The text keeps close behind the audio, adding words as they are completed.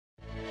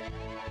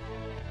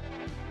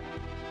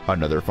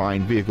Another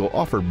fine vehicle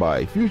offered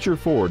by Future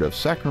Ford of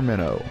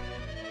Sacramento.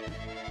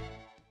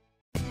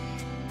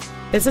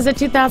 This is a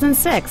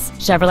 2006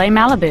 Chevrolet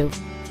Malibu.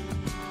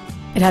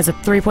 It has a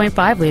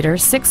 3.5-liter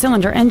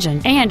six-cylinder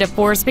engine and a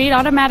 4-speed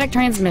automatic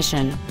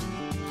transmission.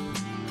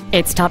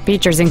 Its top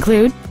features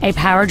include a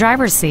power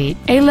driver's seat,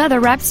 a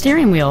leather-wrapped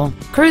steering wheel,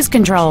 cruise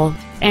control,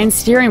 and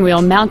steering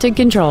wheel mounted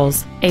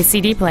controls, a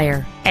CD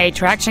player, a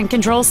traction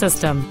control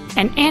system,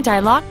 an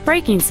anti-lock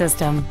braking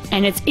system,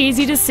 and it's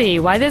easy to see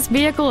why this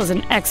vehicle is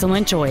an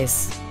excellent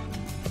choice.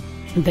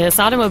 This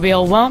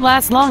automobile won't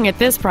last long at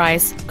this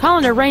price. Call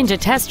and arrange a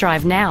test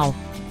drive now.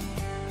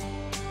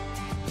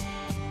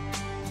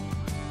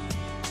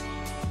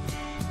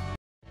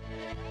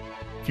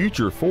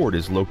 Future Ford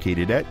is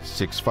located at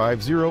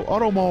 650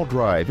 Automall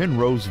Drive in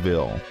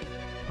Roseville.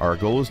 Our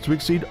goal is to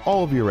exceed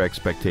all of your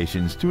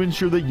expectations to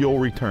ensure that you'll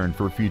return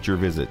for future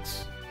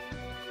visits.